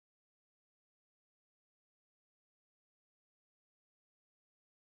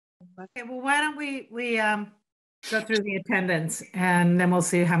Okay, well, why don't we go through the attendance and then we'll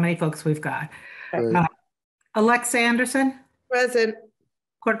see how many folks we've got. Right. Alexa Anderson, Present.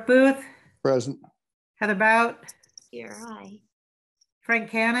 Court Booth, Present. Heather Bout, Here, hi. Frank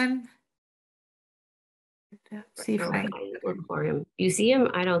Cannon. See Frank. I look for him. You see him?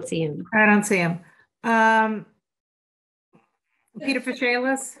 I don't see him. I don't see him. Peter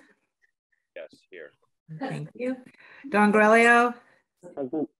Fischelis. Yes, here. Thank you. Don Grelio.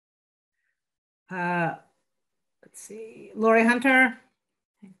 Let's see. Lori Hunter.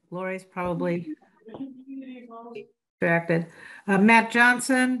 Lori's probably distracted. Matt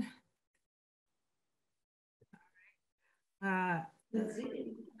Johnson.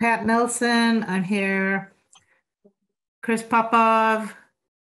 Pat Nelson. I'm here. Chris Popov.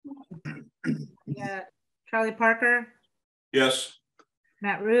 Yeah. Charlie Parker. Yes.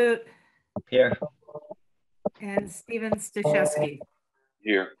 Matt Root. Here. And Steven Stashewski.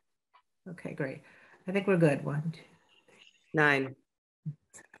 Here. Okay, great. I think we're good. 1, 2, 9.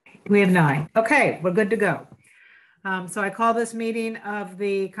 we have 9. Okay, we're good to go. So I call this meeting of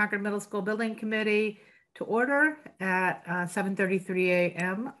the Concord Middle School Building Committee to order at 7:33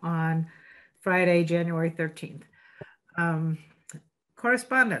 a.m. on Friday, January 13th.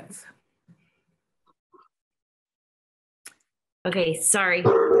 Correspondence. Okay, sorry.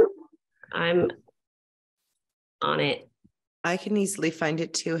 I'm on it. I can easily find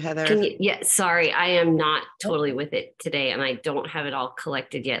it too, Heather. Can you, yeah, sorry. I am not totally with it today and I don't have it all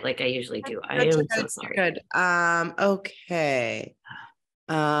collected yet like I usually do. I am so sorry. Good. Okay.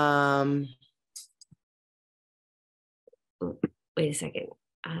 Wait a second.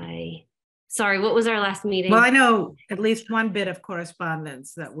 Sorry, what was our last meeting? Well, I know at least one bit of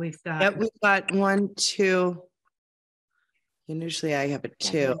correspondence that we've got. Yep, we've got 1, 2. And usually I have it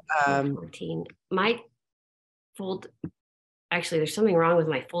too. 14. My fold. Actually, there's something wrong with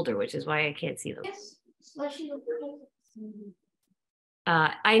my folder, which is why I can't see them.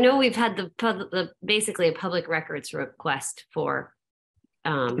 I know we've had the basically a public records request for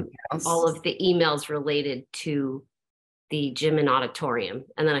all of the emails related to the gym and auditorium,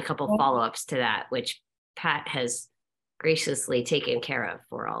 and then a couple follow-ups to that, which Pat has graciously taken care of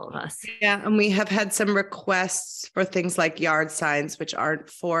for all of us. Yeah, and we have had some requests for things like yard signs, which aren't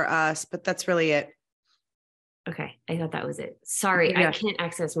for us, but that's really it. Okay, I thought that was it. Sorry, Yeah. I can't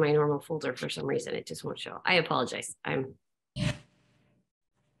access my normal folder for some reason. It just won't show. I apologize. I'm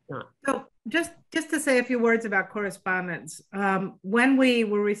not. So just to say a few words about correspondence. When we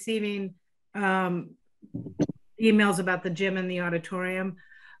were receiving emails about the gym and the auditorium,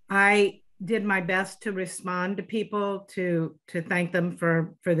 I did my best to respond to people to thank them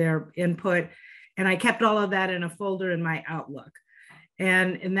for their input. And I kept all of that in a folder in my Outlook.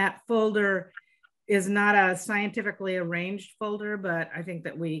 And in that folder is not a scientifically arranged folder, but I think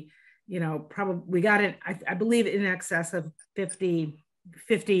that we, probably we got it, I believe in excess of 50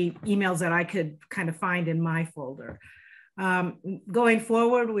 emails that I could kind of find in my folder. Going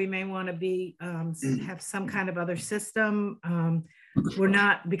forward, we may want to have some kind of other system.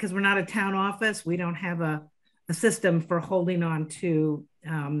 Because we're not a town office, we don't have a system for holding on to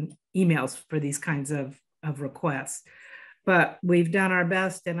emails for these kinds of requests. But we've done our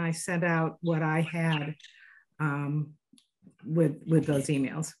best, and I sent out what I had with those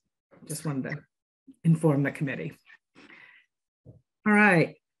emails. Just wanted to inform the committee. All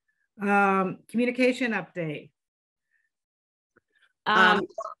right. Communication update. Do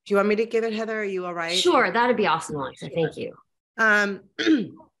you want me to give it, Heather? Are you all right? Sure, that'd be awesome, Alexa. Thank you.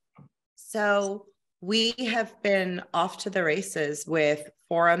 So we have been off to the races with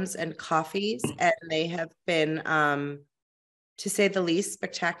forums and coffees, and they have been, to say the least,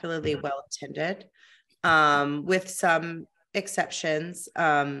 spectacularly well attended. With some exceptions,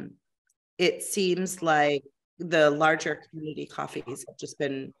 it seems like the larger community coffees have just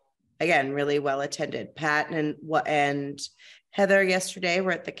been, again, really well attended. Pat and Heather yesterday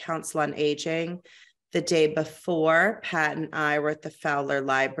were at the Council on Aging. The day before, Pat and I were at the Fowler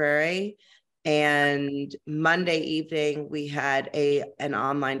Library, and Monday evening we had an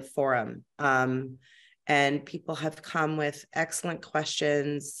online forum. And people have come with excellent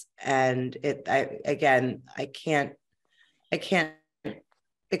questions, and I can't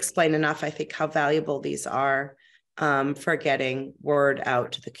explain enough, I think, how valuable these are for getting word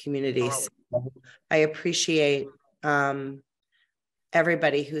out to the community. So I appreciate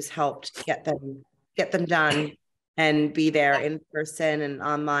everybody who's helped get them done and be there in person and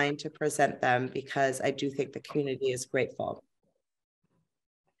online to present them, because I do think the community is grateful.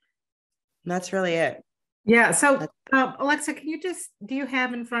 And that's really it. Yeah. So Alexa, do you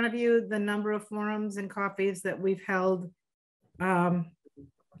have in front of you the number of forums and coffees that we've held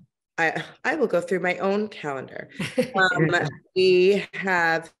I will go through my own calendar. We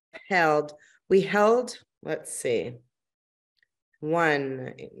held, let's see,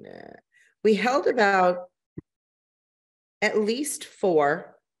 we held about at least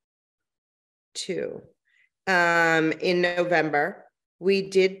 4, 2, in November. We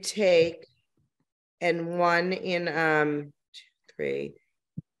did take, and 1 in 2, 3.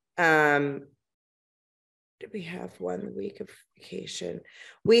 Did we have 1 week of vacation?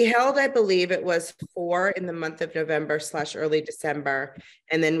 We held, I believe it was 4 in the month of November / early December.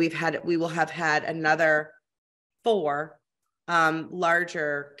 And then we will have had another 4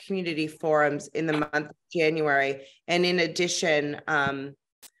 larger community forums in the month of January. And in addition,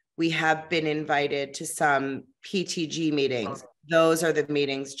 we have been invited to some PTG meetings. Those are the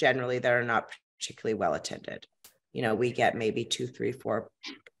meetings generally that are not particularly well attended. You know, we get maybe 2, 3, 4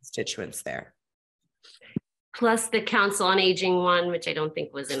 constituents there. Plus the Council on Aging one, which I don't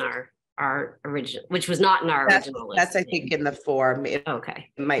think was in our original, which was not in our original list. That's I think in the 4. Okay.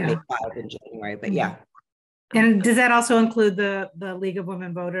 It might make 5 in January, but yeah. And does that also include the League of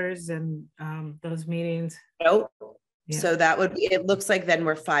Women Voters and those meetings? Nope. Yeah. So that would be, it looks like then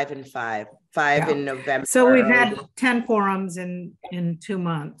we're 5 and 5 in November. So we've had 10 forums in 2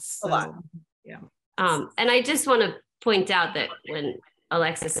 months. So, a lot. Yeah. And I just want to point out that when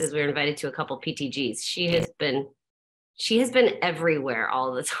Alexis says we were invited to a couple PTGs, she has been everywhere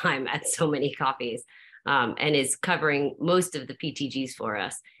all the time at so many coffees, and is covering most of the PTGs for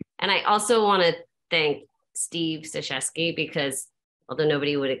us. And I also want to thank Steve Staszewski, because although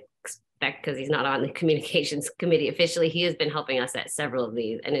nobody would expect, because he's not on the communications committee officially, he has been helping us at several of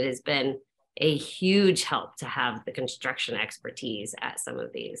these, and it has been a huge help to have the construction expertise at some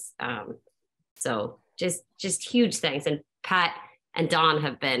of these. So just huge thanks. And Pat and Don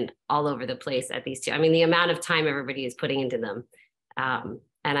have been all over the place at these 2. I mean, the amount of time everybody is putting into them. And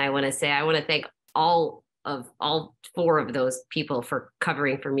I want to thank all 4 of those people for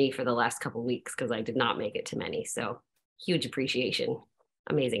covering for me for the last couple of weeks, because I did not make it to many. So huge appreciation.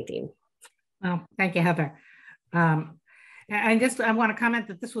 Amazing team. Well, thank you, Heather. I want to comment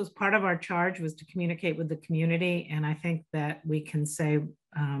that this was part of our charge, was to communicate with the community. And I think that we can say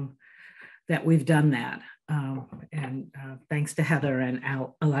that we've done that. Thanks to Heather and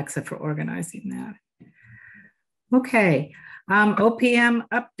Alexa for organizing that. Okay, OPM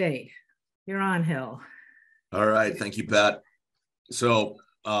update. You're on, Hill. All right, thank you, Pat. So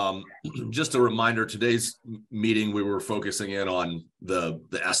just a reminder, today's meeting, we were focusing in on the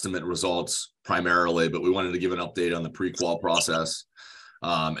estimate results primarily, but we wanted to give an update on the pre-qual process.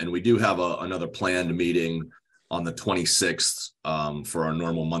 And we do have another planned meeting on the 26th for our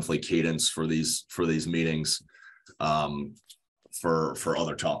normal monthly cadence for these meetings for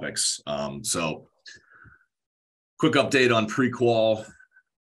other topics. So quick update on pre-qual.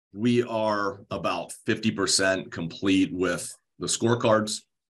 We are about 50% complete with the scorecards.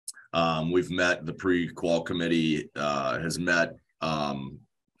 We've met, the pre-qual committee has met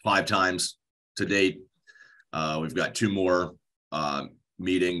 5 times to date. We've got 2 more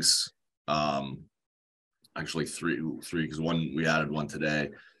meetings, actually 3 because we added 1 today,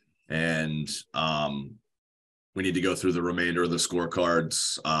 and we need to go through the remainder of the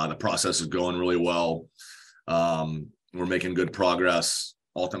scorecards. The process is going really well. We're making good progress.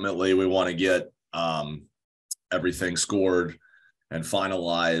 Ultimately, we want to get everything scored and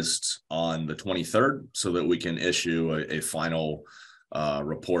finalized on the 23rd so that we can issue a final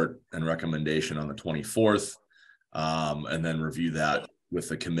report and recommendation on the 24th, and then review that with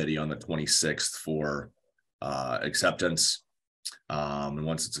the committee on the 26th for acceptance. And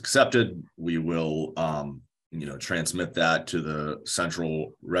once it's accepted, we will transmit that to the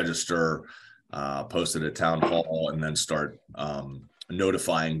central register, post it at town hall, and then start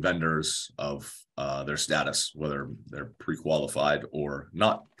notifying vendors of their status, whether they're pre-qualified or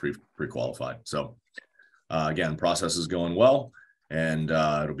not pre-qualified. So again, process is going well, and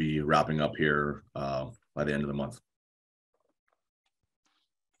it'll be wrapping up here by the end of the month.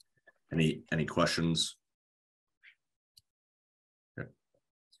 Any questions? Okay.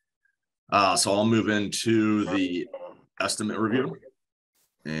 So I'll move into the estimate review.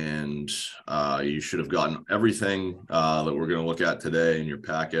 And you should have gotten everything that we're going to look at today in your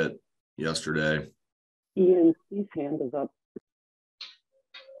packet yesterday. Ian, Steve's hand is up.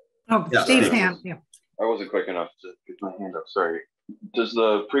 Oh, yeah, Steve's hand. Yeah. I wasn't quick enough to get my hand up. Sorry. Does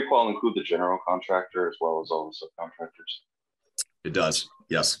the pre-qual include the general contractor as well as all the subcontractors? It does.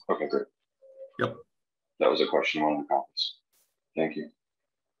 Yes. Okay, great. Yep. That was a question on the comments. Thank you.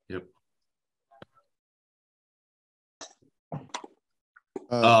 Yep.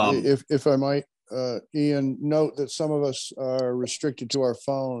 If I might, Ian, note that some of us are restricted to our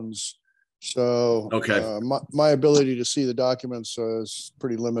phones. So Okay. My ability to see the documents is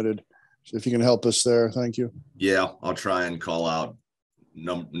pretty limited. So if you can help us there, thank you. Yeah, I'll try and call out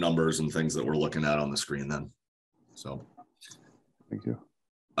numbers and things that we're looking at on the screen then. So thank you.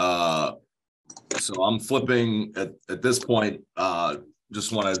 So I'm flipping at this point,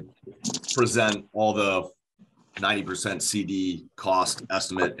 just want to present all the 90% CD cost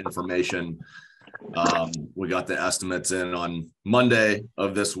estimate information. We got the estimates in on Monday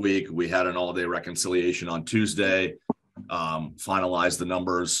of this week. We had an all-day reconciliation on Tuesday, finalized the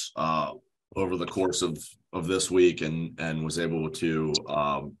numbers over the course of this week and was able to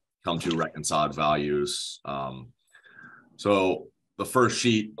come to reconciled values. So the first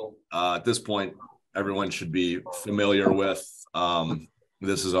sheet at this point, everyone should be familiar with.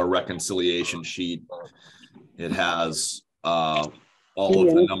 This is our reconciliation sheet. It has all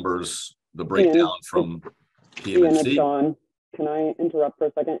of the numbers, the breakdown from PMC. Dawn, can I interrupt for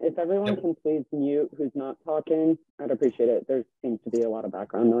a second? If everyone can please mute who's not talking, I'd appreciate it. There seems to be a lot of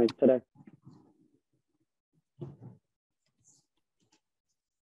background noise today.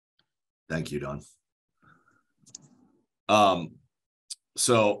 Thank you, Don.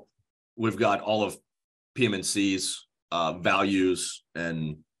 So we've got all of PMC's values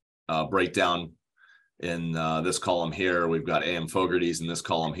and breakdown in this column here. We've got AM Fogarty's in this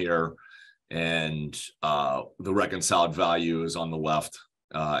column here, and the reconciled value is on the left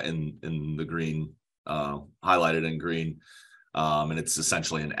in the green, highlighted in green, and it's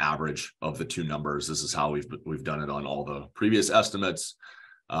essentially an average of the two numbers. This is how we've done it on all the previous estimates,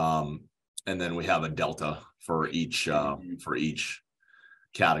 and then we have a delta for each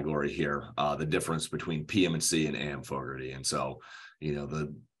category here, the difference between PM&C and AM Fogarty. And so, you know,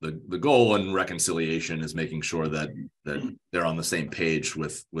 the goal in reconciliation is making sure that they're on the same page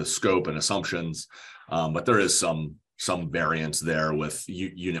with scope and assumptions, but there is some variance there with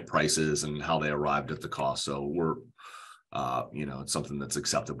unit prices and how they arrived at the cost. So we're you know, it's something that's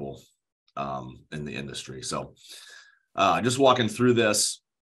acceptable in the industry. So just walking through this,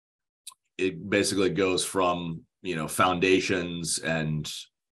 it basically goes from, you know, foundations and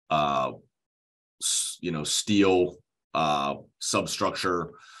you know, steel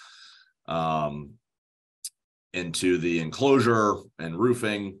substructure into the enclosure and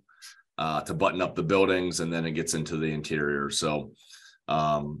roofing to button up the buildings, and then it gets into the interior. So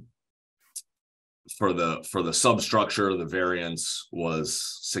for the substructure, the variance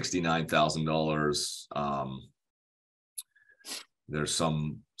was $69,000. There's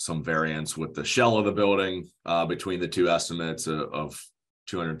some variance with the shell of the building between the two estimates of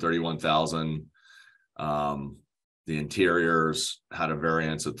 $231,000. The interiors had a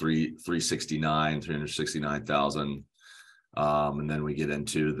variance of $369,000. And then we get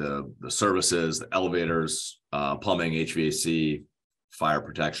into the services, the elevators, plumbing, HVAC, fire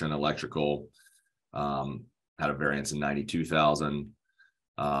protection, electrical, had a variance of $92,000.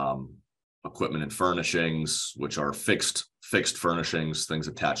 Equipment and furnishings, which are fixed furnishings, things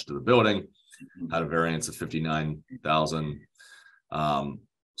attached to the building, had a variance of $59,000.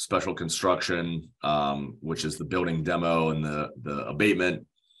 Special construction, which is the building demo and the abatement,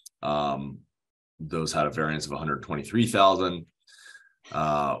 those had a variance of $123,000.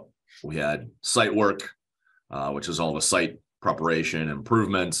 We had site work, which is all the site preparation,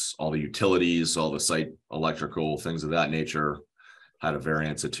 improvements, all the utilities, all the site electrical, things of that nature, had a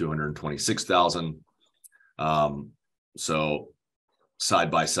variance of $226,000. So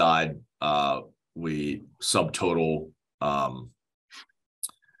side by side, we subtotal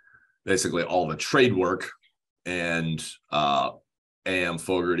basically all the trade work, and AM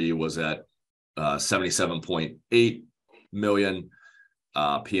Fogarty was at 77.8 million.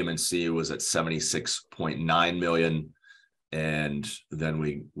 PM&C was at 76.9 million. And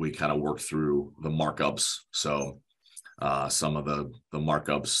then we kind of worked through the markups. So some of the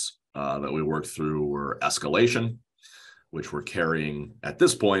markups that we worked through were escalation, which we're carrying at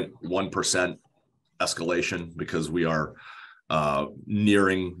this point 1% escalation because we are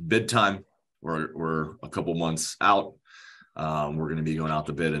nearing bid time. We're a couple months out. We're going to be going out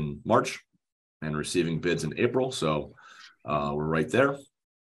to bid in March and receiving bids in April. So we're right there.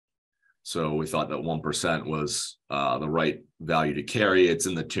 So we thought that 1% was the right value to carry. It's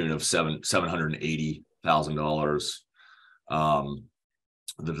in the tune of $780,000.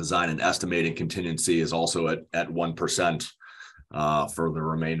 The design and estimating contingency is also at 1% for the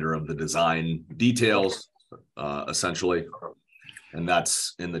remainder of the design details, essentially. And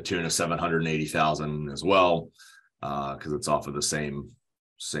that's in the tune of $780,000 as well, because it's off of the same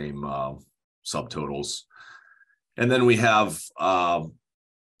subtotals. And then we have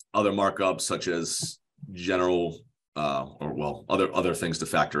other markups such as general other things to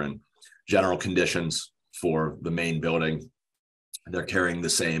factor in. General conditions for the main building, they're carrying the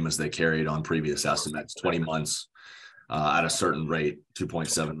same as they carried on previous estimates, 20 months at a certain rate,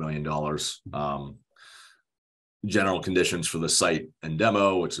 $2.7 million. General conditions for the site and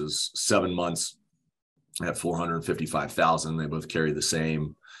demo, which is 7 months at $455,000. They both carry the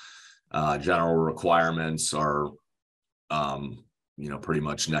same. General requirements are, pretty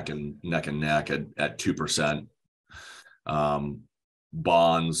much neck and neck at 2%.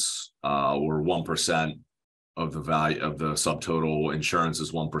 Bonds were 1% of the value of the subtotal. Insurance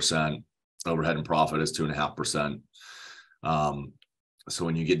is 1%. Overhead and profit is 2.5%. So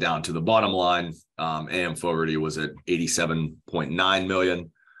when you get down to the bottom line, AM Fogarty was at $87.9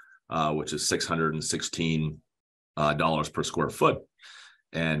 million, which is $616 per square foot.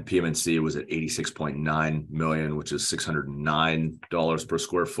 And PMNC was at $86.9 million, which is $609 per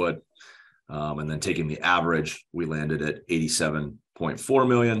square foot. And then taking the average, we landed at $87.4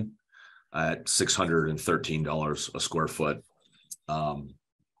 million at $613 a square foot.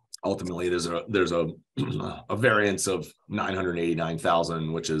 Ultimately, there's a variance of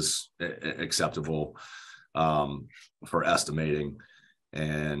 $989,000, which is acceptable for estimating.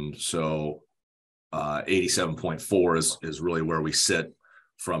 And so 87.4 is really where we sit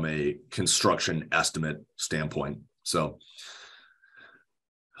from a construction estimate standpoint. So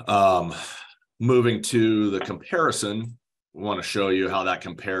moving to the comparison, we want to show you how that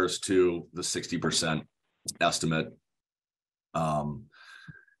compares to the 60% estimate.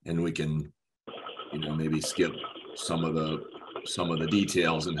 And we can, maybe skip some of the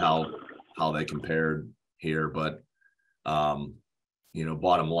details and how they compared here. But,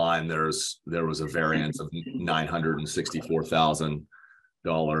 bottom line, there was a variance of $964,000.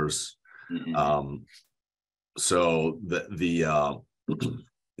 So the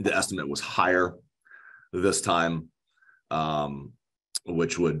estimate was higher this time,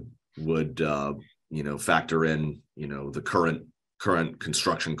 which would factor in the current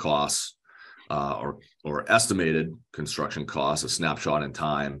construction costs or estimated construction costs, a snapshot in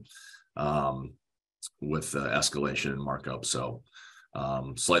time with escalation and markup. So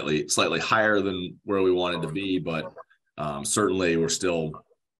slightly higher than where we wanted to be, but certainly we're still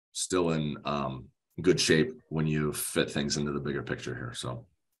in good shape when you fit things into the bigger picture here. So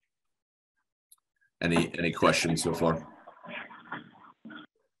any questions so far?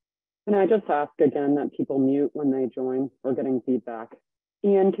 Can I just ask again that people mute when they join? We're getting feedback.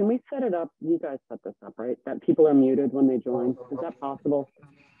 Ian, can we set it up? You guys set this up, right? That people are muted when they join. Is that possible?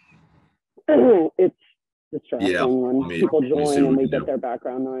 It's distracting when people join and we get their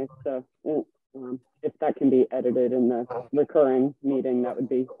background noise. So if that can be edited in the recurring meeting, that would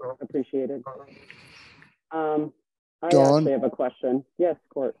be appreciated. I actually have a question. Yes,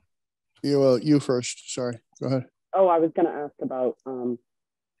 Court. You first. Sorry. Go ahead. Oh, I was going to ask about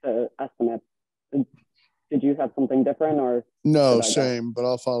the estimate. Did you have something different or? No, same, but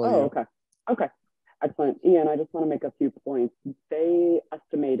I'll follow you. Okay. Okay. Excellent. Ian, I just want to make a few points. They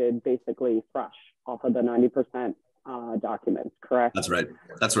estimated basically fresh off of the 90% documents, correct? That's right.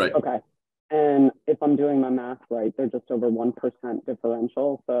 That's right. Okay. And if I'm doing my math right, they're just over 1%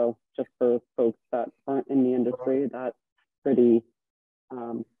 differential. So just for folks that aren't in the industry, that's pretty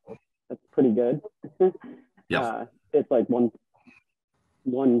good. Yeah. It's like 1%,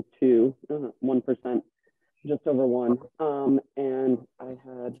 just over 1. And I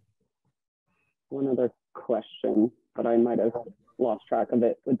had one other question, but I might have lost track of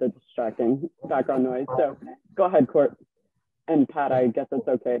it with the distracting background noise. So go ahead, Court. And Pat, I guess it's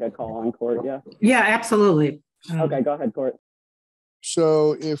okay to call on Court, yeah? Yeah, absolutely. Okay, go ahead, Court.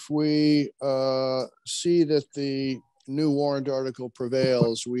 So if we see that the new warrant article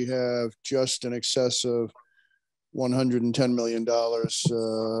prevails, we have just in excess of $110 million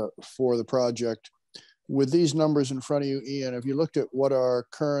for the project. With these numbers in front of you, Ian, have you looked at what our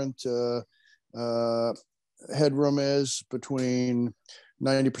current headroom is between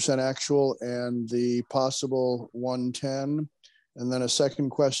 90% actual and the possible 110? And then a second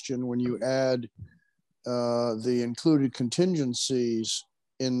question, when you add the included contingencies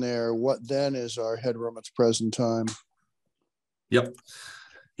in there, what then is our headroom at the present time? Yep.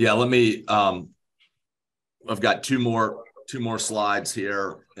 Yeah, let me, I've got two more slides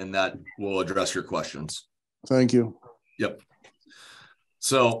here, and that will address your questions. Thank you. Yep.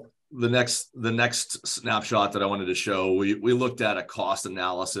 So the next snapshot that I wanted to show, we looked at a cost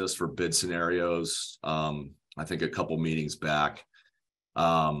analysis for bid scenarios, I think a couple meetings back.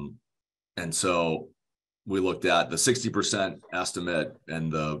 And so we looked at the 60% estimate and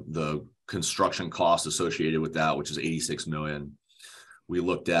the construction costs associated with that, which is $86 million. we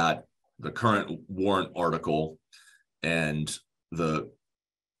looked at the current warrant article and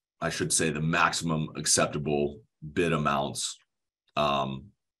I should say the maximum acceptable bid amounts,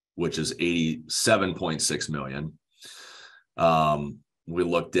 which is 87.6 million. We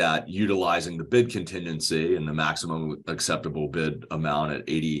looked at utilizing the bid contingency and the maximum acceptable bid amount at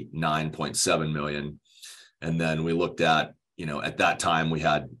 89.7 million. And then we looked at, at that time we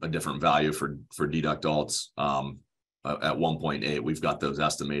had a different value for deduct alts at 1.8. We've got those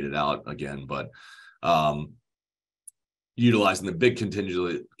estimated out again, but utilizing the bid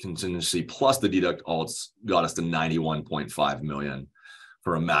contingency plus the deduct alts got us to 91.5 million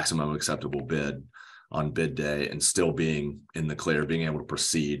for a maximum acceptable bid on bid day, and still being in the clear, being able to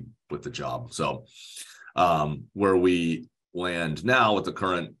proceed with the job. So where we land now with the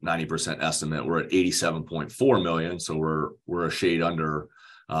current 90% estimate, we're at 87.4 million. So we're a shade under,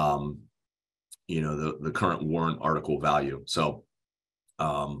 the current warrant article value. So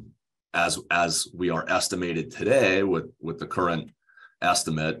as we are estimated today with the current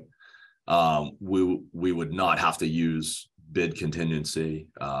estimate, we would not have to use bid contingency.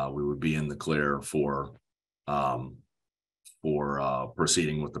 We would be in the clear for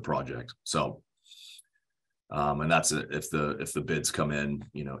proceeding with the project. So and that's if the bids come in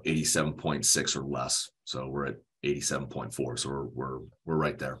 87.6 or less. So we're at 87.4, so we're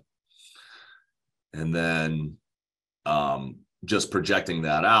right there. And then just projecting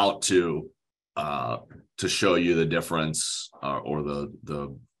that out to show you the difference or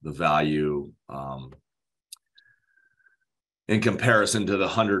the value in comparison to the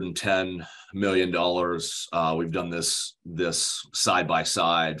 $110 million. We've done this side by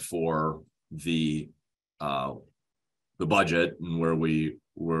side for the budget, and where we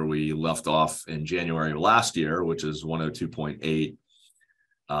left off in January of last year, which is 102.8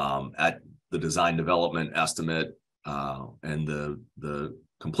 at the design development estimate and the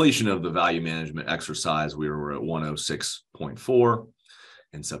completion of the value management exercise. We were at 106.4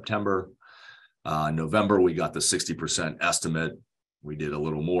 in September. November, we got the 60% estimate. We did a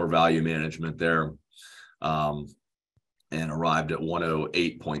little more value management there and arrived at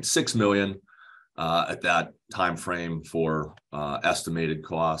 108.6 million at that time frame for estimated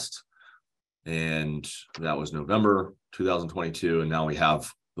cost. And that was November 2022. And now we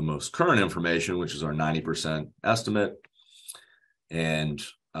have the most current information, which is our 90% estimate. And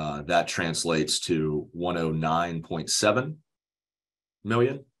that translates to 109.7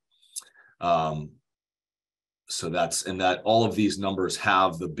 million. So that's, and that all of these numbers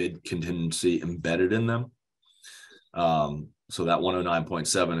have the bid contingency embedded in them. So that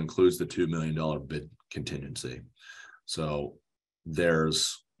 109.7 includes the $2 million bid contingency. So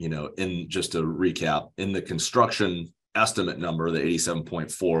there's, in just to recap, in the construction estimate number, the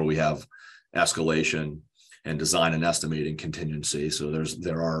 87.4, we have escalation and design and estimating contingency. So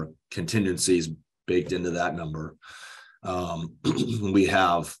there are contingencies baked into that number. We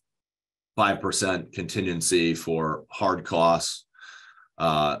have 5% contingency for hard costs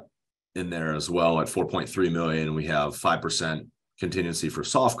in there as well at 4.3 million. We have 5% contingency for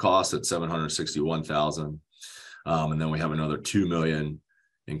soft costs at 761,000. And then we have another 2 million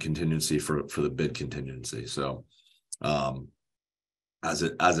in contingency for the bid contingency. So as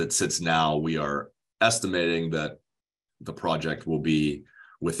it sits now, we are estimating that the project will be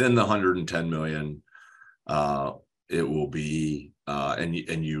within the 110 million. It will be,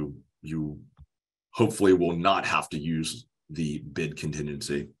 and you hopefully will not have to use the bid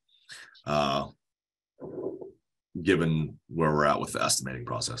contingency, given where we're at with the estimating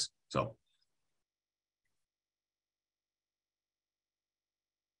process. So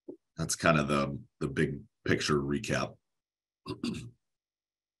that's kind of the big picture recap.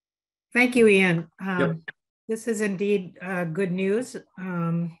 Thank you, Ian. Yep. This is indeed good news.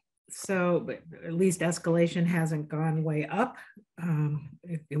 So at least escalation hasn't gone way up.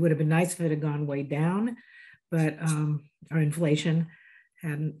 It would have been nice if it had gone way down, but our inflation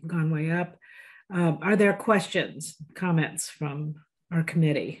hadn't gone way up. Are there questions, comments from our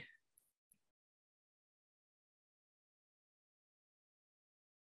committee?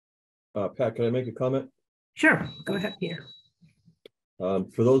 Pat, can I make a comment? Sure, go ahead, Peter.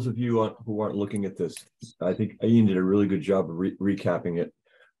 For those of you who aren't looking at this, I think Ian did a really good job of recapping it.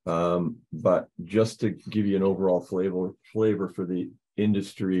 But just to give you an overall flavor for the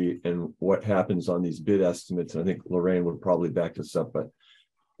industry and what happens on these bid estimates, and I think Lorraine would probably back this up, but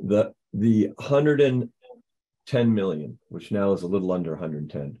the 110 million, which now is a little under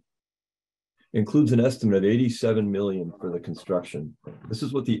 110, includes an estimate of 87 million for the construction. This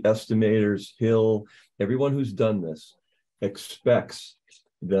is what the estimators, Hill, everyone who's done this expects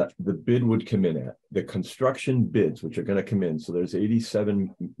the bid would come in at, the construction bids, which are going to come in. So there's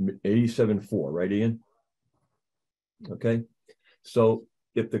 87.4, right, Ian? Okay. So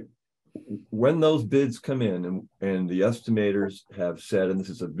when those bids come in and the estimators have said, and this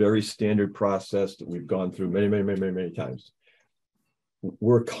is a very standard process that we've gone through many times,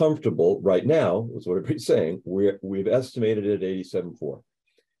 we're comfortable right now, is what everybody's saying, we've estimated it at 87.4.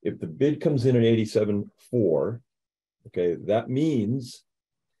 If the bid comes in at 87.4, okay, that means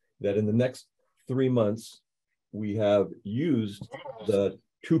that in the next 3 months, we have used the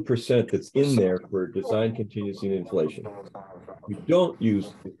 2% that's in there for design contingency and inflation. If you don't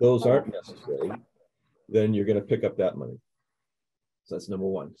use, if those aren't necessary, then you're going to pick up that money. So that's number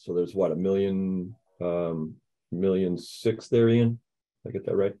one. So there's what, $1.6 million there, Ian? Did I get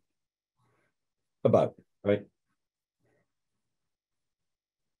that right? About, right?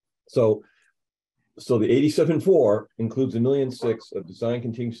 So the 87.4 includes $1.6 million of design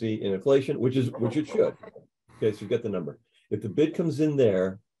contingency and inflation, which it should. Okay, so you get the number. If the bid comes in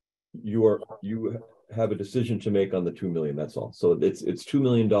there, you have a decision to make on the $2 million. That's all. So it's $2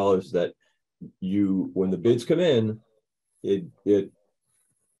 million that when the bids come in, you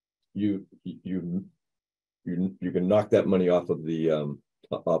can knock that money off of the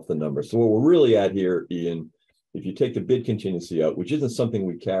number. So what we're really at here, Ian, if you take the bid contingency out, which isn't something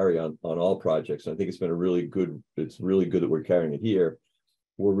we carry on all projects, I think it's really good that we're carrying it here.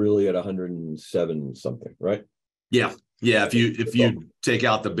 We're really at 107 something, right? Yeah. If you take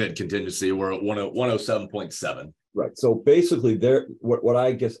out the bid contingency, we're at 107.7. Right. So basically what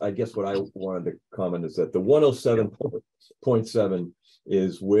I guess what I wanted to comment is that the 107.7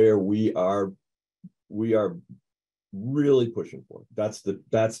 is where we are really pushing for. That's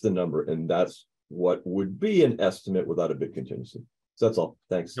the number, and that's what would be an estimate without a bid contingency. So that's all.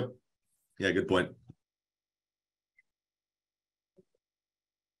 Thanks. Yep. Yeah, good point.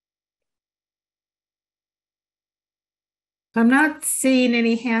 I'm not seeing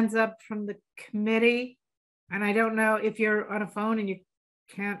any hands up from the committee. And I don't know if you're on a phone and you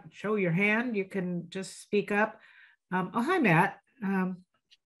can't show your hand, you can just speak up. Oh, hi, Matt.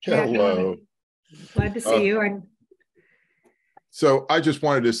 Hello. Glad to see you. So I just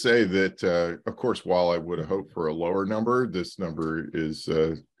wanted to say that, of course, while I would have hoped for a lower number, this number is,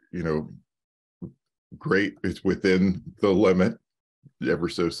 great. It's within the limit ever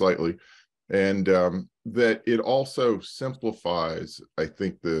so slightly. And that it also simplifies, I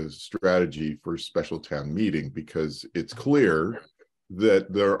think, the strategy for special town meeting, because it's clear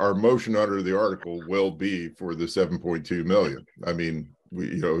that our motion under the article will be for the 7.2 million. I mean,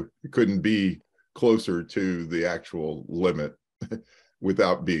 it couldn't be closer to the actual limit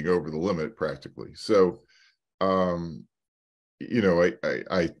without being over the limit practically. So, I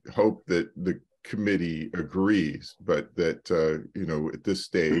hope that the committee agrees, but that, at this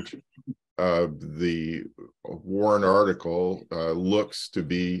stage, the warrant article looks to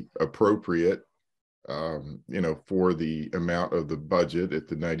be appropriate, for the amount of the budget at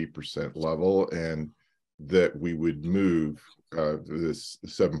the 90% level, and that we would move this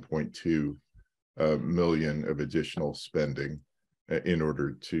 7.2 million of additional spending in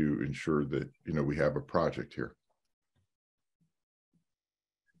order to ensure that, we have a project here.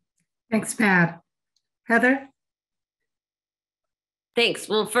 Thanks, Pat. Heather? Thanks.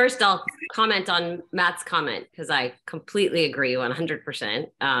 Well, first I'll comment on Matt's comment because I completely agree 100%.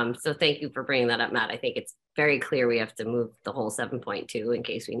 So thank you for bringing that up, Matt. I think it's very clear we have to move the whole 7.2 in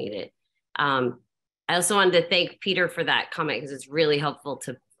case we need it. I also wanted to thank Peter for that comment because it's really helpful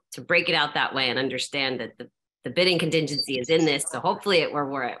to break it out that way and understand that the bidding contingency is in this. So hopefully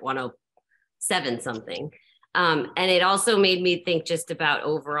we're at 107 something. And it also made me think just about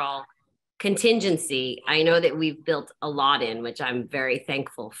overall contingency. I know that we've built a lot in, which I'm very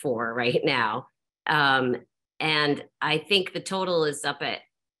thankful for right now. And I think the total is up at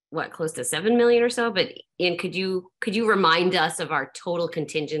close to 7 million or so. But Ian, could you remind us of our total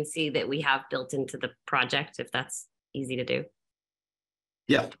contingency that we have built into the project, if that's easy to do?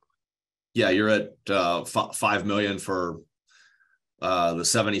 Yeah, you're at 5 million for the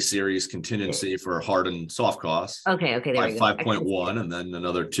 70 series contingency for hard and soft costs. Okay, there we go. 5.1 and then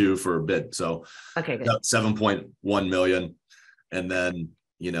another 2 for bid. So okay, good. 7.1 million. And then,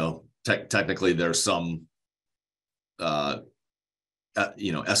 technically there's some,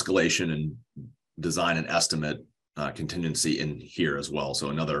 escalation and design and estimate contingency in here as well. So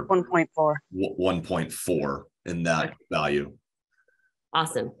another 1.4 in that value.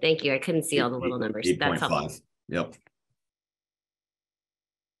 Awesome. Thank you. I couldn't see all the little numbers. 8.5. Yep.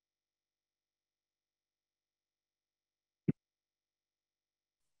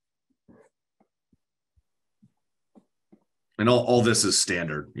 And all this is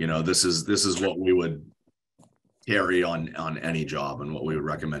standard, you know, this is what we would carry on any job and what we would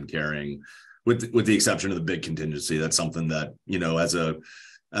recommend carrying, with the exception of the bid contingency. That's something that, you know, as a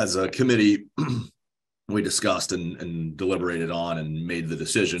committee, we discussed and deliberated on and made the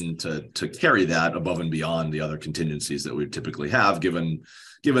decision to carry that above and beyond the other contingencies that we typically have, given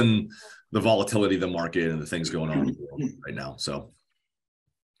the volatility of the market and the things going on right now. So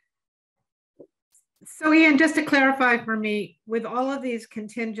Ian, just to clarify for me, with all of these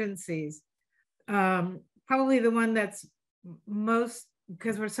contingencies, probably the one that's most,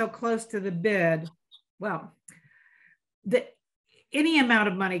 because we're so close to the bid, well, any amount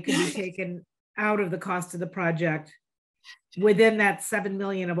of money could be taken out of the cost of the project within that 7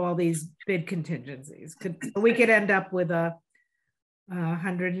 million of all these bid contingencies. We could end up with a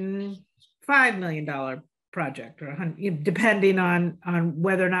 $105 million project, or depending on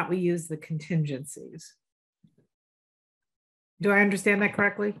whether or not we use the contingencies. Do I understand that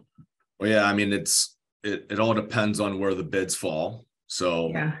correctly? Well, yeah, I mean, it all depends on where the bids fall.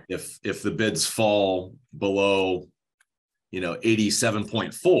 So yeah. if the bids fall below, you know,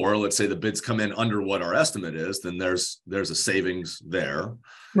 87.4, let's say the bids come in under what our estimate is, then there's a savings there.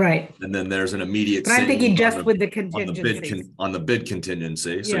 Right. And then there's an immediate but I'm thinking just with the contingency on the bid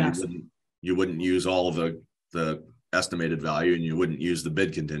contingency. So yeah. you wouldn't use all of the estimated value, and you wouldn't use the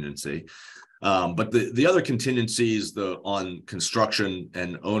bid contingency. But the other contingencies, on construction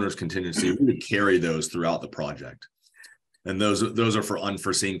and owner's contingency, we would carry those throughout the project. And those are for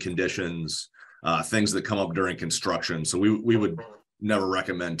unforeseen conditions, things that come up during construction. So we would never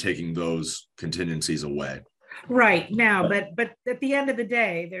recommend taking those contingencies away. Right now, but at the end of the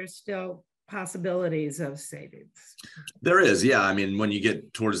day, there's still possibilities of savings. There is, yeah. I mean, when you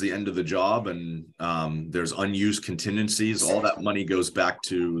get towards the end of the job and there's unused contingencies, all that money goes back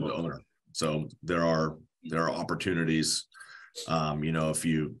to the owner. So there are opportunities. You know, if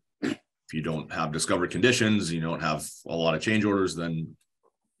you don't have discovered conditions, you don't have a lot of change orders, then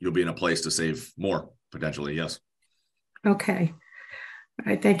you'll be in a place to save more potentially. Yes. Okay. All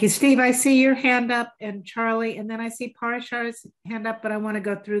right, thank you. Steve, I see your hand up, and Charlie, and then I see Parashar's hand up, but I want to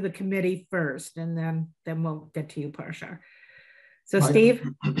go through the committee first, and then we'll get to you, Parashar. So Steve?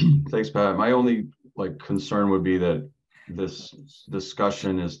 Thanks, Pat. My only concern would be that this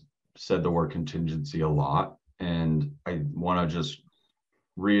discussion has said the word contingency a lot, and I want to just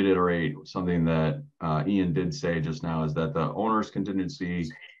reiterate something that Ian did say just now, is that the owner's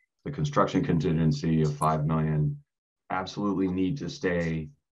contingency, the construction contingency of 5 million, absolutely need to stay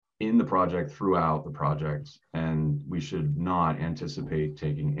in the project throughout the project, and we should not anticipate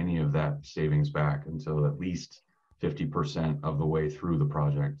taking any of that savings back until at least 50% of the way through the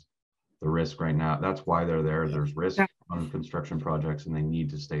project. The risk right now, that's why they're there. There's risk on construction projects, and they need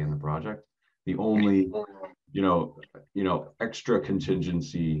to stay in the project. The only extra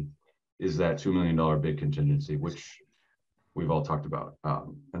contingency is that $2 million bid contingency, which we've all talked about,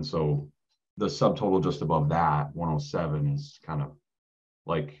 and so the subtotal just above that 107 is kind of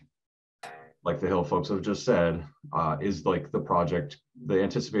like the Hill folks have just said, is like the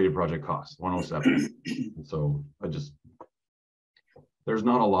anticipated project cost 107. So there's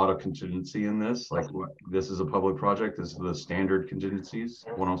not a lot of contingency in this. This is a public project. This is the standard contingencies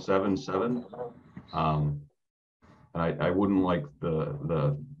 107.7. And I wouldn't like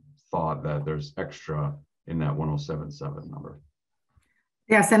the thought that there's extra in that 107.7 number.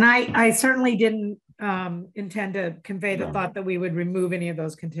 Yes, and I certainly didn't intend to convey the thought that we would remove any of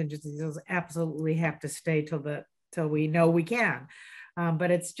those contingencies. Those absolutely have to stay till we know we can. But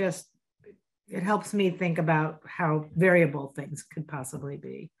it's just, it helps me think about how variable things could possibly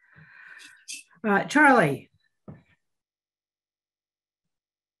be. Charlie.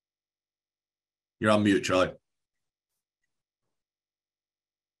 You're on mute, Charlie.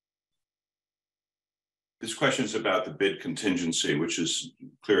 This question is about the bid contingency, which is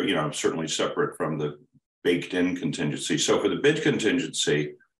clear, certainly separate from the baked in contingency. So for the bid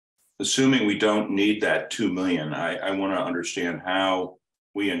contingency, assuming we don't need that 2 million, I want to understand how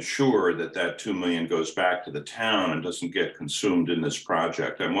we ensure that that 2 million goes back to the town and doesn't get consumed in this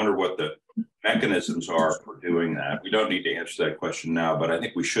project. I wonder what the mechanisms are for doing that. We don't need to answer that question now, but I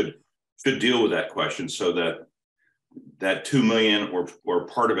think we should deal with that question so that that 2 million or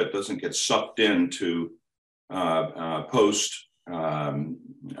part of it doesn't get sucked into post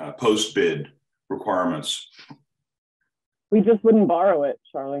bid requirements. We just wouldn't borrow it,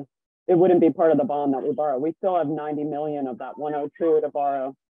 Charlie. It wouldn't be part of the bond that we borrow. We still have 90 million of that 102 to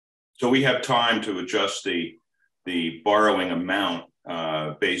borrow. So we have time to adjust the borrowing amount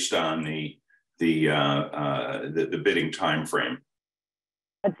based on the bidding time frame.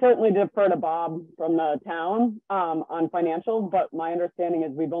 I'd certainly defer to Bob from the town on financials, but my understanding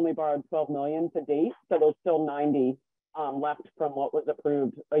is we've only borrowed 12 million to date, so there's still 90 left from what was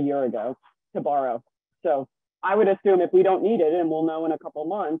approved a year ago to borrow. So I would assume if we don't need it, and we'll know in a couple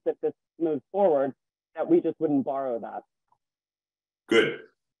months if this moves forward, that we just wouldn't borrow that. Good.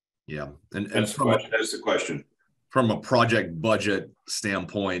 Yeah, That's the question. From a project budget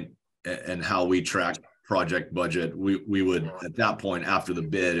standpoint and how we track project budget, we would at that point after the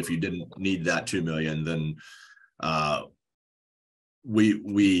bid, if you didn't need that 2 million, then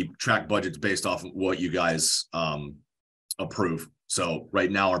we track budgets based off of what you guys approve. So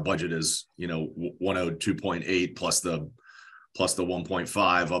right now our budget is 102.8 plus the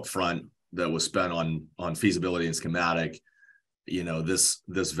 1.5 up front that was spent on feasibility and schematic.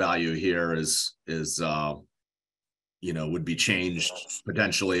 This value here is would be changed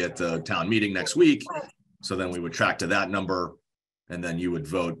potentially at the town meeting next week. So then we would track to that number, and then you would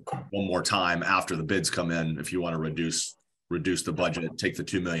vote one more time after the bids come in. If you want to reduce the budget, take the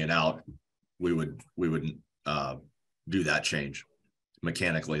 2 million out, we would do that change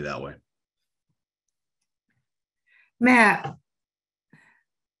mechanically that way. Matt.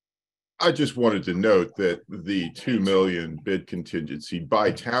 I just wanted to note that the 2 million bid contingency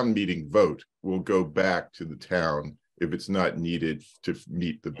by town meeting vote will go back to the town if it's not needed to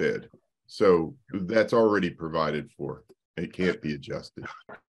meet the bid. So that's already provided for. It can't be adjusted.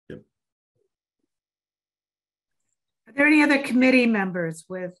 Yep. Are there any other committee members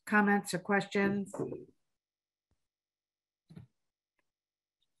with comments or questions?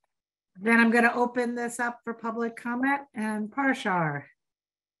 Then I'm going to open this up for public comment, and Parshar.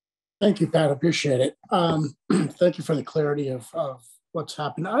 Thank you, Pat. Appreciate it. Thank you for the clarity of what's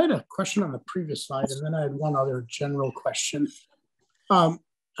happened. I had a question on the previous slide, and then I had one other general question.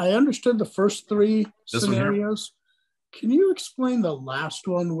 I understood the first three scenarios. Can you explain the last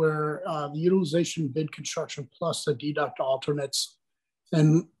one where the utilization bid construction plus the deduct alternates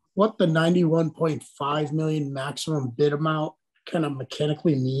and what the 91.5 million maximum bid amount kind of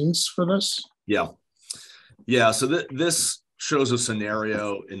mechanically means for this? Yeah. So this shows a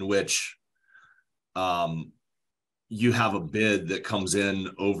scenario in which you have a bid that comes in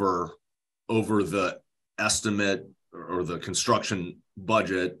over the estimate or the construction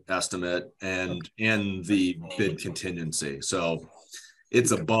budget estimate and in the bid contingency. So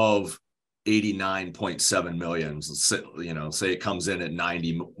it's above 89.7 million. Say it comes in at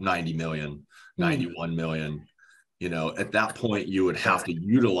 90 million, 91 million. At that point, you would have to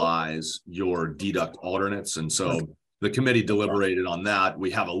utilize your deduct alternates. And so the committee deliberated on that.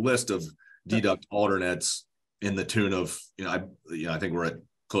 We have a list of deduct alternates in the tune of, I think we're at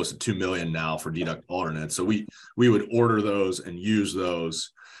close to 2 million now for deduct alternates. So we would order those and use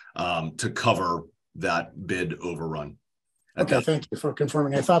those to cover that bid overrun. Okay, thank you for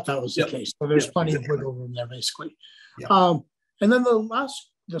confirming. I thought that was the case. So there's plenty of wiggle room there, basically. And then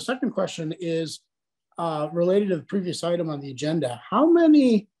the second question is related to the previous item on the agenda. How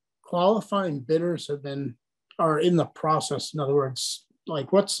many qualifying bidders are in the process? In other words,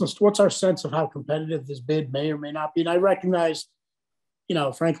 like what's our sense of how competitive this bid may or may not be? And I recognize,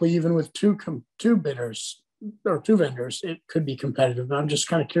 frankly, even with two bidders or two vendors, it could be competitive. But I'm just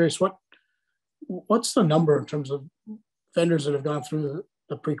kind of curious, what's the number in terms of vendors that have gone through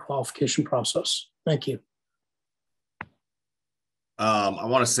the pre-qualification process? Thank you. I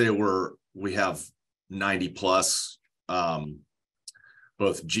want to say we have 90 plus,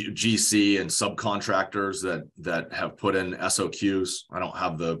 both GC and subcontractors that have put in SOQs. I don't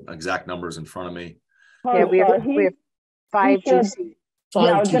have the exact numbers in front of me. Yeah, we have 5 GC. Yeah,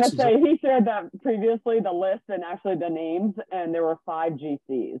 I was going to say, he shared that previously, the list and actually the names, and there were 5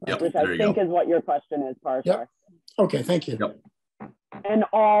 GCs, which I think is what your question is, Parshar. Yep. Okay, thank you. Yep. And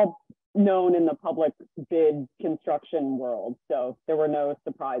all known in the public bid construction world, so there were no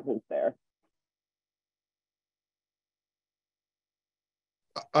surprises there.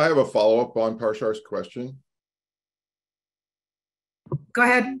 I have a follow-up on Parshar's question. Go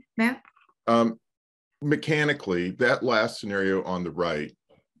ahead, Matt. Mechanically, that last scenario on the right,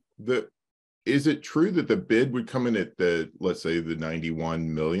 is it true that the bid would come in at let's say the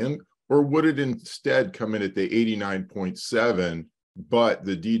 91 million, or would it instead come in at the 89.7, but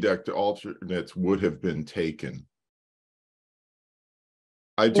the deduct alternates would have been taken?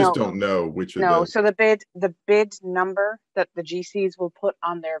 I just don't know which of those. So the bid number that the GCs will put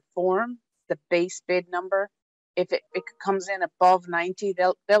on their form, the base bid number, if it comes in above 90,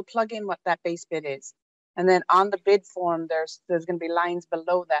 they'll plug in what that base bid is. And then on the bid form, there's going to be lines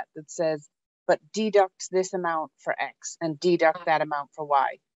below that says, but deduct this amount for X and deduct that amount for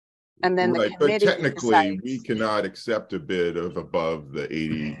Y. And then right, the but committee technically decides. we cannot accept a bid of above the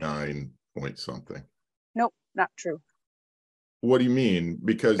 89 point something. Nope, not true. What do you mean?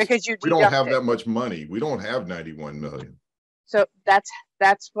 Because you we don't have deduct it. that much money. We don't have 91 million. So that's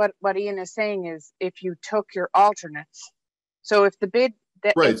what Ian is saying is if you took your alternates. So if the bid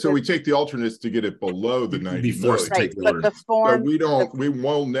that Right. So we take the alternates to get it below the 90 Be forced to million. take the but the alternates. form So we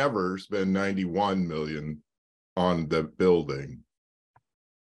will never spend 91 million on the building.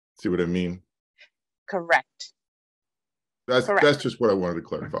 See what I mean? correct. That's Correct. just what I wanted to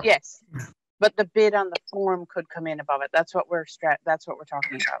clarify. Yes. But the bid on the form could come in above it. That's what we're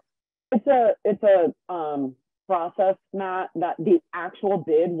talking about. It's a process, Matt, that the actual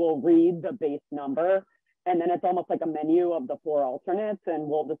bid will read the base number, and then it's almost like a menu of the 4 alternates, and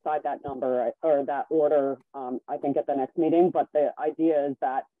we'll decide that number or that order, I think at the next meeting. But the idea is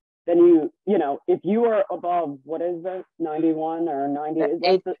that then you know, if you are above, what is it, 91 or 90?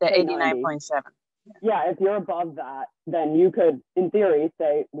 The 89.7. Yeah, if you're above that, then you could, in theory,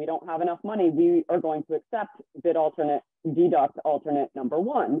 say, we don't have enough money. We are going to accept bid alternate, deduct alternate number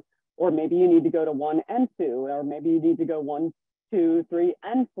 1. Or maybe you need to go to 1 and 2, or maybe you need to go 1, 2, 3,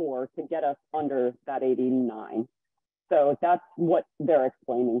 and 4 to get us under that 89. So that's what they're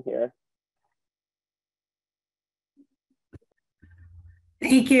explaining here.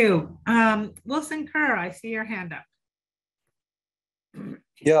 Thank you. Wilson Kerr, I see your hand up.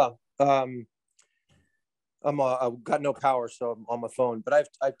 Yeah, I've got no power, so I'm on my phone, but I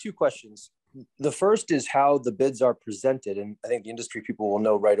have 2 questions. The first is how the bids are presented, and I think the industry people will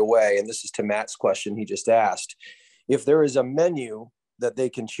know right away, and this is to Matt's question he just asked. If there is a menu that they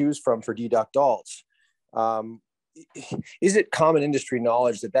can choose from for deduct alts, is it common industry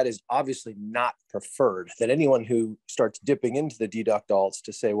knowledge that that is obviously not preferred, that anyone who starts dipping into the deduct alts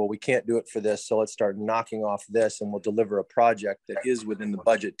to say, well, we can't do it for this, so let's start knocking off this and we'll deliver a project that is within the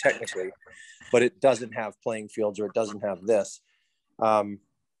budget technically, but it doesn't have playing fields or it doesn't have this.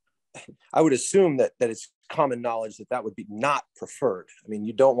 I would assume that it's common knowledge that that would be not preferred. I mean,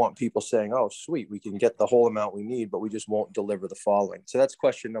 you don't want people saying, oh, sweet, we can get the whole amount we need, but we just won't deliver the following. So that's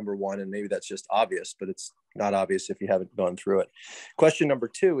question number 1. And maybe that's just obvious, but it's not obvious if you haven't gone through it. Question number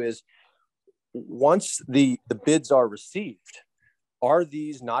 2 is, once the bids are received, are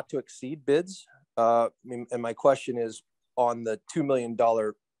these not to exceed bids? And my question is, on the $2 million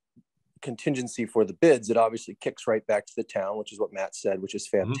contingency for the bids, it obviously kicks right back to the town, which is what Matt said, which is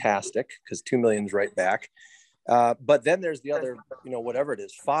fantastic because 2 million is right back. But then there's the other, whatever it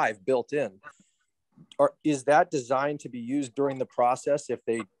is, 5 built in. Is that designed to be used during the process if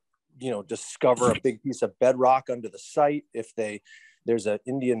they, discover a big piece of bedrock under the site, if there's an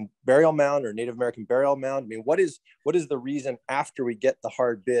Indian burial mound or Native American burial mound? I mean, what is the reason after we get the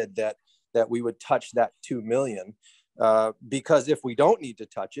hard bid that we would touch that 2 million? Because if we don't need to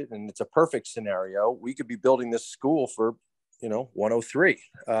touch it and it's a perfect scenario, we could be building this school for, 103.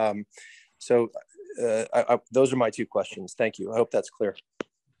 Those are my 2 questions. Thank you. I hope that's clear.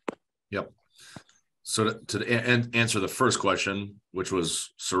 Yep. So to answer the first question, which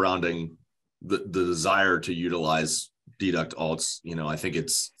was surrounding the desire to utilize deduct alts, I think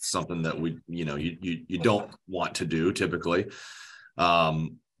it's something that you don't want to do typically.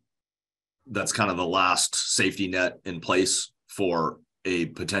 That's kind of the last safety net in place for a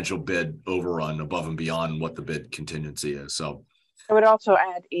potential bid overrun above and beyond what the bid contingency is. So I would also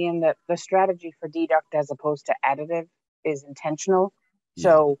add, Ian, that the strategy for deduct as opposed to additive is intentional. Yeah.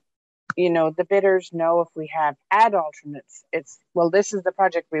 So, the bidders know if we have add alternates, it's, well, this is the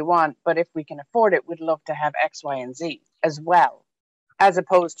project we want, but if we can afford it, we'd love to have X, Y, and Z as well, as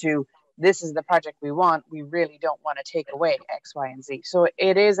opposed to this is the project we want, we really don't want to take away X, Y, and Z. So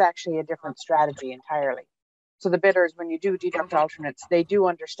it is actually a different strategy entirely. So the bidders, when you do deduct alternates, they do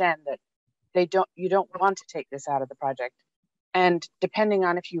understand that you don't want to take this out of the project. And depending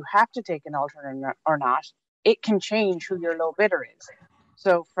on if you have to take an alternate or not, it can change who your low bidder is.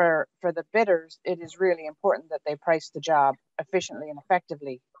 So for the bidders, it is really important that they price the job efficiently and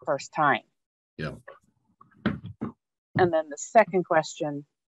effectively first time. Yeah. And then the second question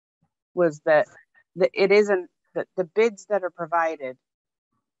was that it isn't that the bids that are provided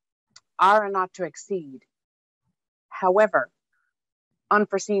are not to exceed. However,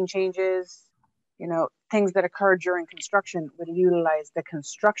 unforeseen changes, things that occur during construction would utilize the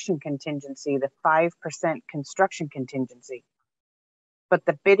construction contingency, the 5% construction contingency. But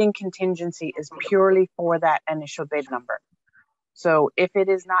the bidding contingency is purely for that initial bid number. So if it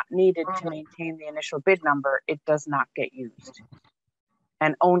is not needed to maintain the initial bid number, it does not get used.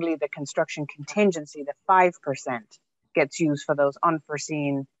 And only the construction contingency, the 5%, gets used for those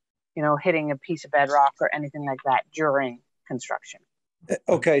unforeseen, hitting a piece of bedrock or anything like that during construction.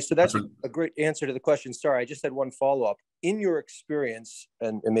 Okay, so that's a great answer to the question. Sorry, I just had one follow-up. In your experience,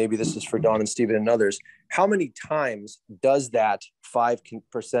 and maybe this is for Don and Stephen and others, how many times does that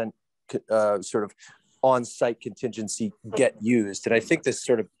 5% sort of on-site contingency get used? And I think this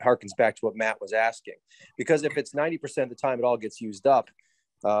sort of harkens back to what Matt was asking, because if it's 90% of the time it all gets used up,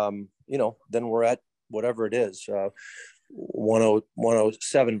 you know, then we're at whatever it is,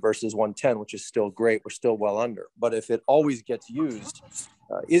 107 versus 110, which is still great. We're still well under. But if it always gets used,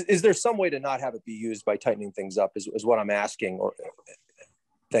 is there some way to not have it be used by tightening things up is what I'm asking? Or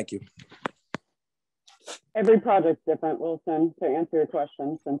thank you. Every project's different, Wilson, to answer your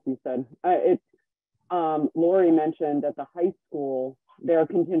question, since you said Lori mentioned at the high school, their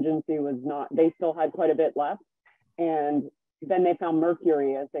contingency was not, they still had quite a bit left. And then they found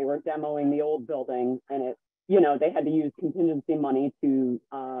mercury as they were demoing the old building, and it, you know, they had to use contingency money to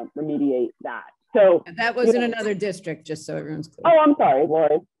remediate that. So that was in another district, just so everyone's clear. Oh, I'm sorry,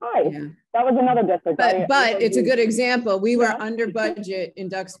 Lori. Hi. Yeah. That was another district. But it's a good example. We were under budget in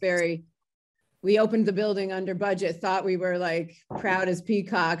Duxbury. We opened the building under budget, thought we were like proud as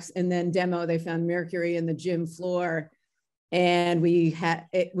peacocks, and then they found mercury in the gym floor, and we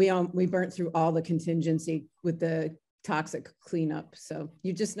burnt through all the contingency with the toxic cleanup. So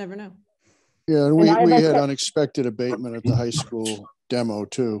you just never know. Yeah, and we had unexpected abatement at the high school demo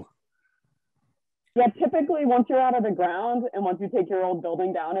too. Yeah, typically once you're out of the ground and once you take your old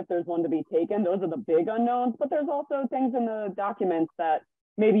building down, if there's one to be taken, those are the big unknowns. But there's also things in the documents that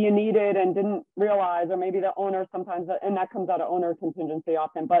maybe you needed and didn't realize, or maybe the owner sometimes, and that comes out of owner contingency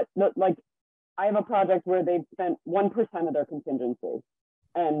often. But like, I have a project where they've spent 1% of their contingency,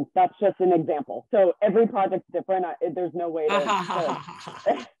 and that's just an example. So every project's different. There's no way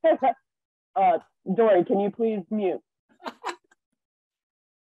to Dory, can you please mute?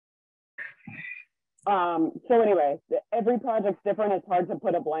 So anyway, every project's different. It's hard to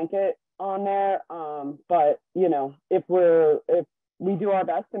put a blanket on there. But you know, if we do our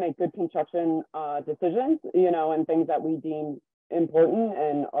best to make good construction decisions, you know, and things that we deem important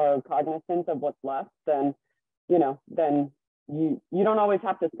and are cognizant of what's left, then, you know, then you don't always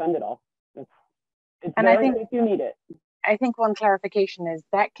have to spend it all. It's and I think if you need it. I think one clarification is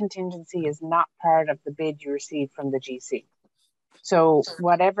that contingency is not part of the bid you received from the GC. So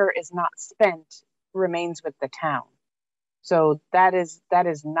whatever is not spent remains with the town. So that is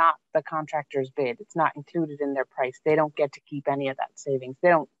not the contractor's bid. It's not included in their price. They don't get to keep any of that savings.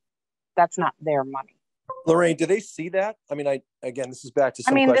 That's not their money. Lorraine, do they see that? I mean, again, this is back to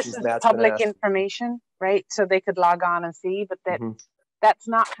some questions this is Matt's public information, right? So they could log on and see, but that's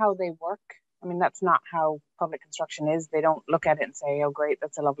not how they work. I mean, that's not how public construction is. They don't look at it and say, oh, great,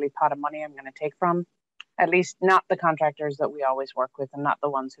 that's a lovely pot of money I'm going to take from. At least not the contractors that we always work with, and not the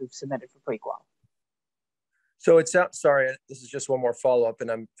ones who've submitted for pre-qual. So it's sorry, this is just one more follow-up,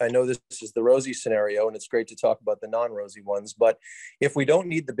 and I know this is the rosy scenario, and it's great to talk about the non-rosy ones, but if we don't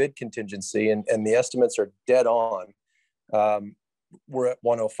need the bid contingency and the estimates are dead on, we're at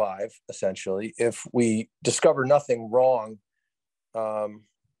 105 essentially. If we discover nothing wrong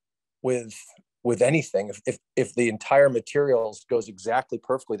with anything, if the entire materials goes exactly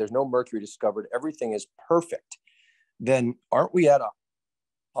perfectly, there's no mercury discovered, everything is perfect, then aren't we at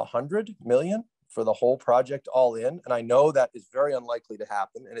 100 million for the whole project all in? And I know that is very unlikely to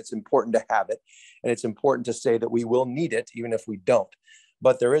happen, and it's important to have it, and it's important to say that we will need it even if we don't.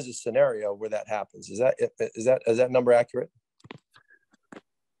 But there is a scenario where that happens. Is that number accurate?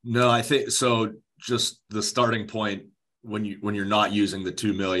 No, I think so. Just the starting point, when you're not using the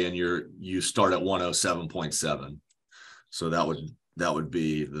 2 million, you start at 107.7. So that would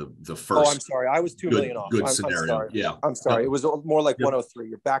be the first. Oh, I'm sorry. I was 2 million off. Good scenario. I'm sorry. Yeah. I'm sorry. It was more like 103.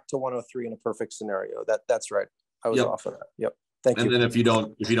 You're back to 103 in a perfect scenario. That's right. I was off of that. Yep. Thank you. And then if you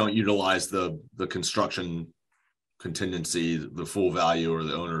don't utilize the construction contingency, the full value, or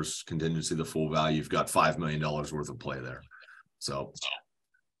the owner's contingency, the full value, you've got $5 million worth of play there. So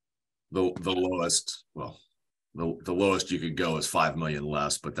the lowest, well, the lowest you could go is 5 million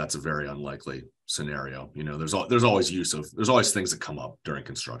less, but that's a very unlikely scenario. You know, there's always things that come up during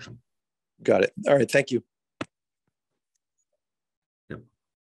construction. Got it. All right. Thank you. Yep.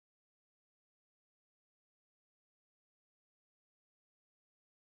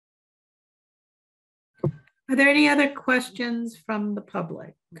 Are there any other questions from the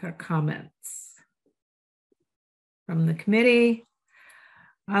public or comments from the committee?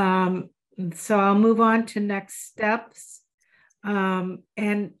 So I'll move on to next steps.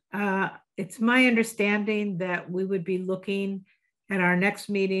 It's my understanding that we would be looking at our next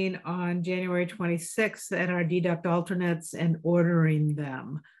meeting on January 26th at our deduct alternates and ordering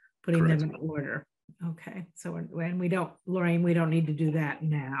them, putting them in order. Okay, so when we don't, Lorraine, we don't need to do that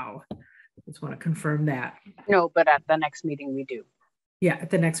now. Just want to confirm that. No, but at the next meeting we do. Yeah, at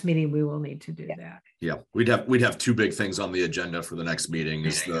the next meeting, we will need to do that. Yeah, we'd have two big things on the agenda for the next meeting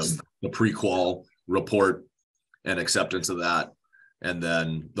is the pre-qual report and acceptance of that, and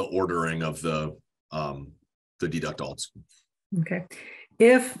then the ordering of the deduct alts. Okay.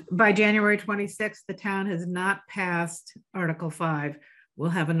 If by January 26th, the town has not passed Article 5,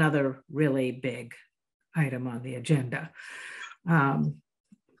 we'll have another really big item on the agenda.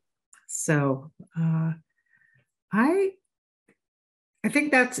 I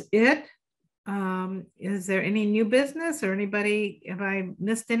think that's it. Is there any new business or anybody, have I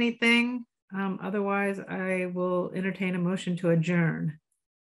missed anything? Otherwise, I will entertain a motion to adjourn.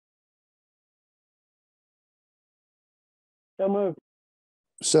 So moved.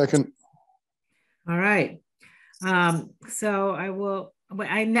 Second. All right. So I will,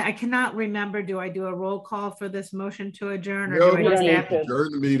 I cannot remember, do I do a roll call for this motion to adjourn? Or No, do I just have to?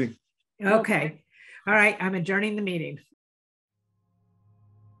 adjourn the meeting. Okay. All right. I'm adjourning the meeting.